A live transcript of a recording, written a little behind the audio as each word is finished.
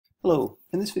Hello,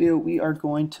 in this video we are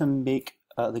going to make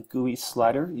the GUI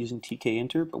slider using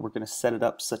Tkinter, but we're going to set it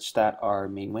up such that our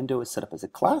main window is set up as a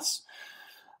class.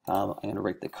 I'm going to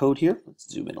write the code here.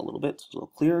 Let's zoom in a little bit, so it's a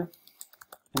little clearer.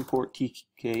 Import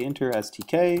Tkinter as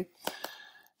TK.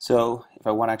 So if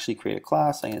I want to actually create a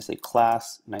class, I'm going to say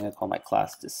class, and I'm going to call my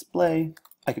class display.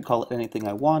 I could call it anything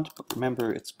I want, but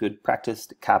remember it's good practice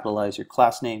to capitalize your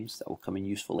class names. That will come in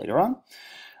useful later on.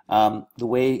 The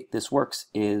way this works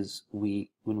is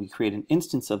when we create an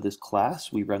instance of this class,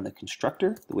 we run the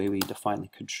constructor. The way we define the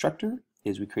constructor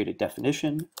is we create a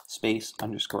definition, space,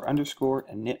 underscore, underscore,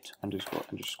 init, underscore,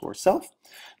 underscore, self.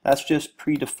 That's just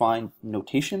predefined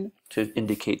notation to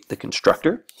indicate the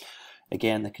constructor.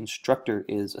 Again, the constructor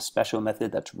is a special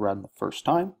method that's run the first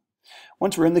time.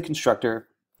 Once we're in the constructor,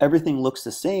 everything looks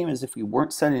the same as if we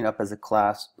weren't setting it up as a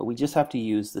class, but we just have to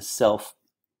use the self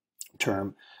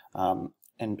term.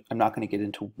 And I'm not going to get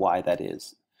into why that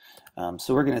is.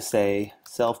 So we're going to say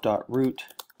self.root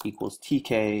equals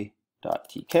tk.tk.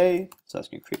 So that's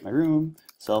going to create my room.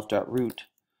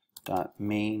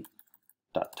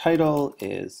 Self.root.main.title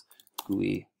is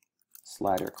GUI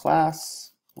slider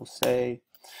class, we'll say.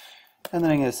 And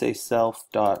then I'm going to say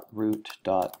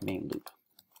self.root.main loop.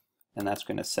 And that's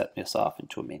going to set this off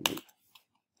into a main loop.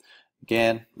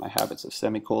 Again, my habits of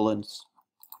semicolons.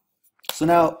 So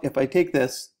now if I take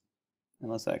this,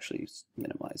 and let's actually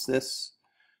minimize this.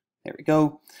 There we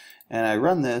go. And I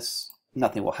run this,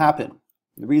 nothing will happen.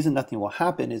 The reason nothing will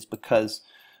happen is because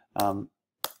I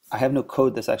have no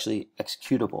code that's actually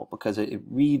executable, because it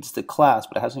reads the class,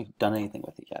 but it hasn't done anything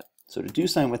with it yet. So to do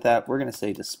something with that, we're going to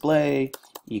say display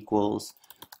equals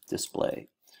display.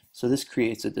 So this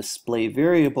creates a display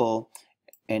variable,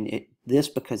 and this,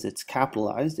 because it's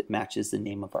capitalized, it matches the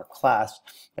name of our class.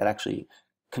 It actually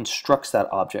constructs that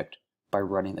object by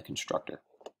running the constructor.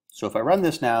 So if I run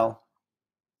this now,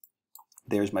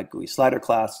 there's my GUI slider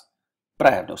class, but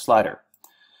I have no slider.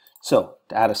 So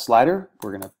to add a slider,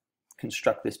 we're going to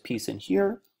construct this piece in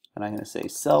here, and I'm going to say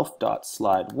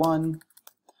self.slide1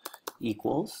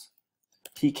 equals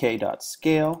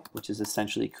tk.scale, which is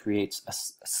essentially creates a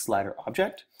slider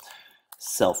object,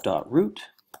 self.root,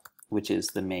 which is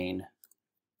the main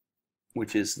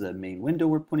window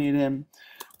we're putting it in.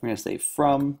 We're going to say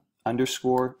from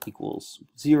underscore equals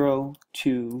 0,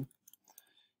 2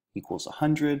 equals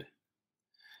 100,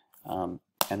 and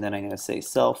then I'm going to say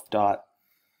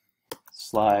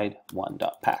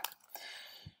self.slide1.pack.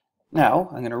 Now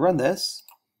I'm going to run this,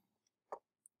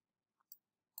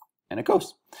 and it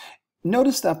goes.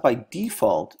 Notice that by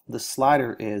default the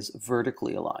slider is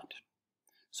vertically aligned.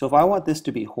 So if I want this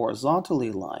to be horizontally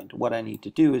aligned, what I need to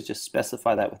do is just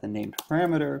specify that with a named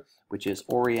parameter, which is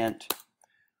orient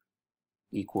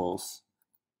equals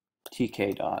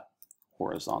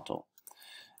tk.horizontal.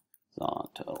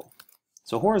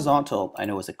 So horizontal, I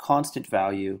know, is a constant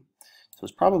value, so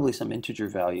it's probably some integer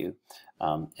value.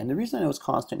 And the reason I know it's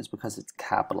constant is because it's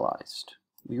capitalized.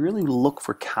 We really look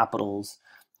for capitals,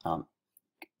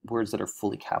 words that are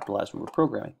fully capitalized when we're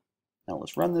programming. Now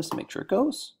let's run this and make sure it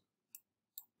goes.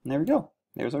 And there we go.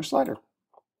 There's our slider.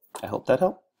 I hope that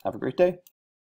helped. Have a great day.